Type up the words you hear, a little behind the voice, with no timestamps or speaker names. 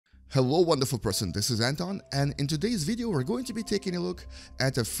Hello wonderful person, this is Anton, and in today's video we're going to be taking a look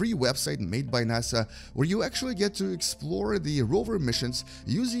at a free website made by NASA where you actually get to explore the rover missions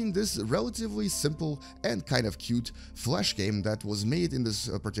using this relatively simple and kind of cute flash game that was made in this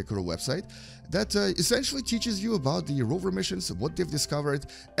particular website that essentially teaches you about the rover missions, what they've discovered,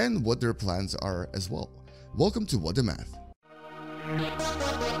 and what their plans are as well. Welcome to What the Math.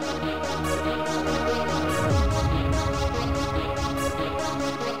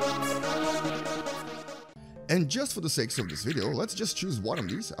 And just for the sakes of this video, let's just choose one of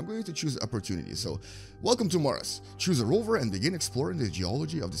these. I'm going to choose Opportunity. So, welcome to Mars. Choose a rover and begin exploring the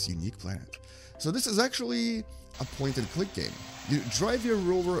geology of this unique planet. So this is actually a point-and-click game. You drive your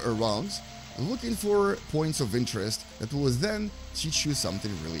rover around looking for points of interest that will then teach you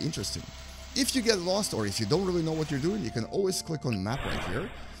something really interesting. If you get lost or if you don't really know what you're doing, you can always click on Map right here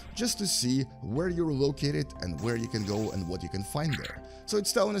just to see where you're located and where you can go and what you can find there. So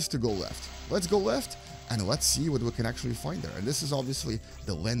it's telling us to go left. Let's go left and let's see what we can actually find there. And this is obviously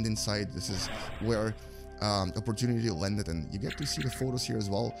the landing site. This is where Opportunity landed, and you get to see the photos here as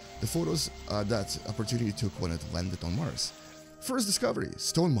well. The photos that Opportunity took when it landed on Mars. First discovery,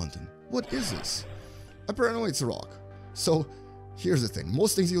 Stone Mountain. What is this? Apparently it's a rock. So here's the thing.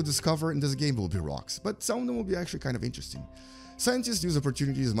 Most things you'll discover in this game will be rocks, but some of them will be actually kind of interesting. Scientists use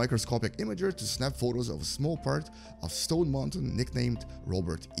Opportunity's microscopic imager to snap photos of a small part of Stone Mountain nicknamed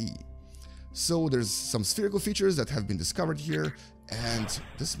Robert E. So there's some spherical features that have been discovered here, and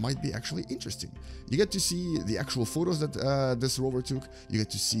this might be actually interesting. You get to see the actual photos that this rover took. You get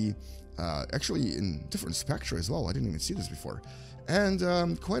to see actually in different spectra as well. I didn't even see this before.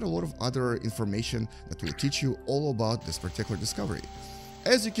 And quite a lot of other information that will teach you all about this particular discovery.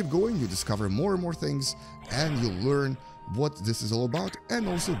 As you keep going, you discover more and more things, and you'll learn what this is all about and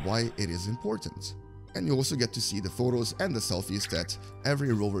also why it is important. And you also get to see the photos and the selfies that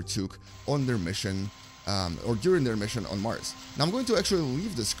every rover took on their mission or during their mission on Mars. Now I'm going to actually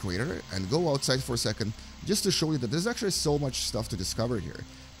leave this crater and go outside for a second just to show you that there's actually so much stuff to discover here.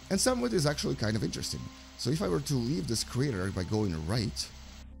 And some of it is actually kind of interesting. So if I were to leave this crater by going right,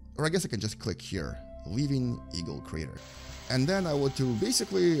 or I guess I can just click here, leaving Eagle Crater. And then I would to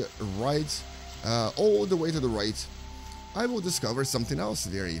basically right all the way to the right, I will discover something else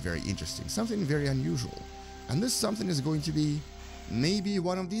very, very interesting, something very unusual. And this something is going to be maybe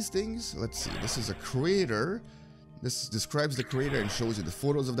one of these things. Let's see, this is a crater. This describes the crater and shows you the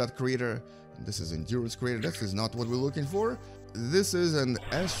photos of that crater. This is Endurance Crater. This is not what we're looking for. This is an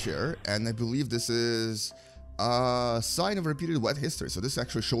S-share, and I believe this is a sign of repeated wet history. So this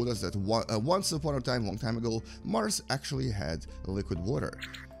actually showed us that once upon a time, long time ago, Mars actually had liquid water.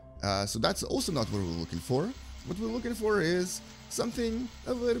 So that's also not what we're looking for. What we're looking for is something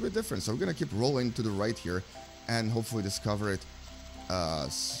a little bit different. So we're going to keep rolling to the right here and hopefully discover it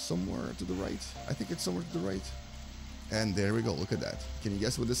somewhere to the right. I think it's somewhere to the right. And there we go. Look at that. Can you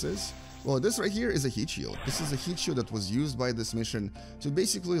guess what this is? Well, this right here is a heat shield. This is a heat shield that was used by this mission to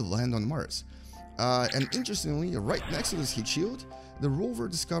basically land on Mars. And interestingly, right next to this heat shield, the rover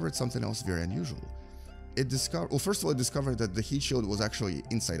discovered something else very unusual. Well, first of all, it discovered that the heat shield was actually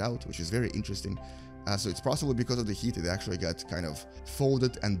inside out, which is very interesting. So it's possible because of the heat it actually got kind of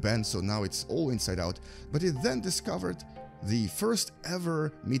folded and bent, so now it's all inside out. But it then discovered the first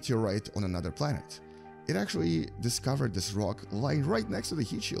ever meteorite on another planet. It actually discovered this rock lying right next to the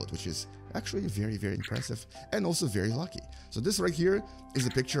heat shield, which is actually very, very impressive and also very lucky. So this right here is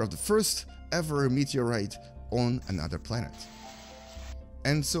a picture of the first ever meteorite on another planet.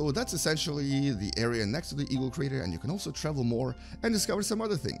 And so that's essentially the area next to the Eagle Crater, and you can also travel more and discover some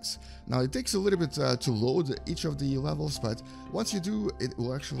other things. Now it takes a little bit to load each of the levels, but once you do, it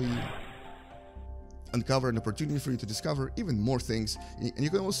will actually uncover an opportunity for you to discover even more things. And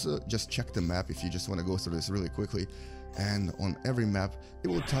you can also just check the map if you just want to go through this really quickly. And on every map, it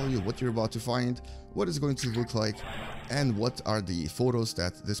will tell you what you're about to find, what it's going to look like, and what are the photos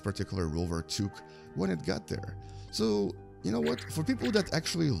that this particular rover took when it got there. So you know what, for people that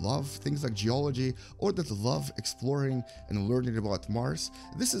actually love things like geology or that love exploring and learning about Mars,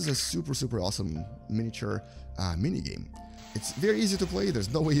 this is a super, super awesome miniature minigame. It's very easy to play,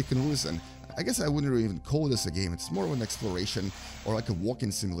 there's no way you can lose, and I guess I wouldn't even call this a game. It's more of an exploration or like a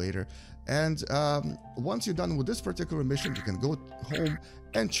walking simulator. And once you're done with this particular mission, you can go home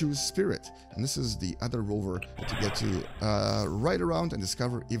and choose Spirit. And this is the other rover that you get to ride around and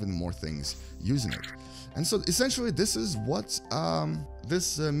discover even more things using it. And so essentially this is what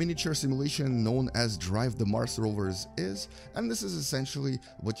this miniature simulation known as Drive the Mars Rovers is. And this is essentially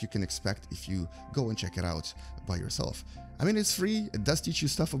what you can expect if you go and check it out by yourself. I mean, it's free, it does teach you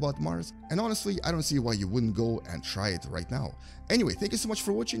stuff about Mars, and honestly, I don't see why you wouldn't go and try it right now. Anyway, thank you so much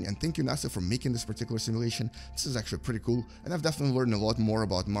for watching, and thank you NASA for making this particular simulation. This is actually pretty cool, and I've definitely learned a lot more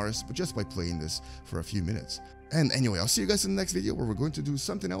about Mars, but just by playing this for a few minutes. And anyway, I'll see you guys in the next video where we're going to do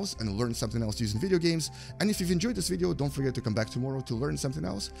something else and learn something else using video games. And if you've enjoyed this video, don't forget to come back tomorrow to learn something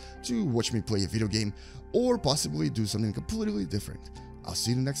else, to watch me play a video game, or possibly do something completely different. I'll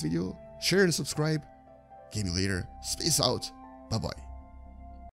see you in the next video. Share and subscribe. Game you later. Space out. Bye-bye.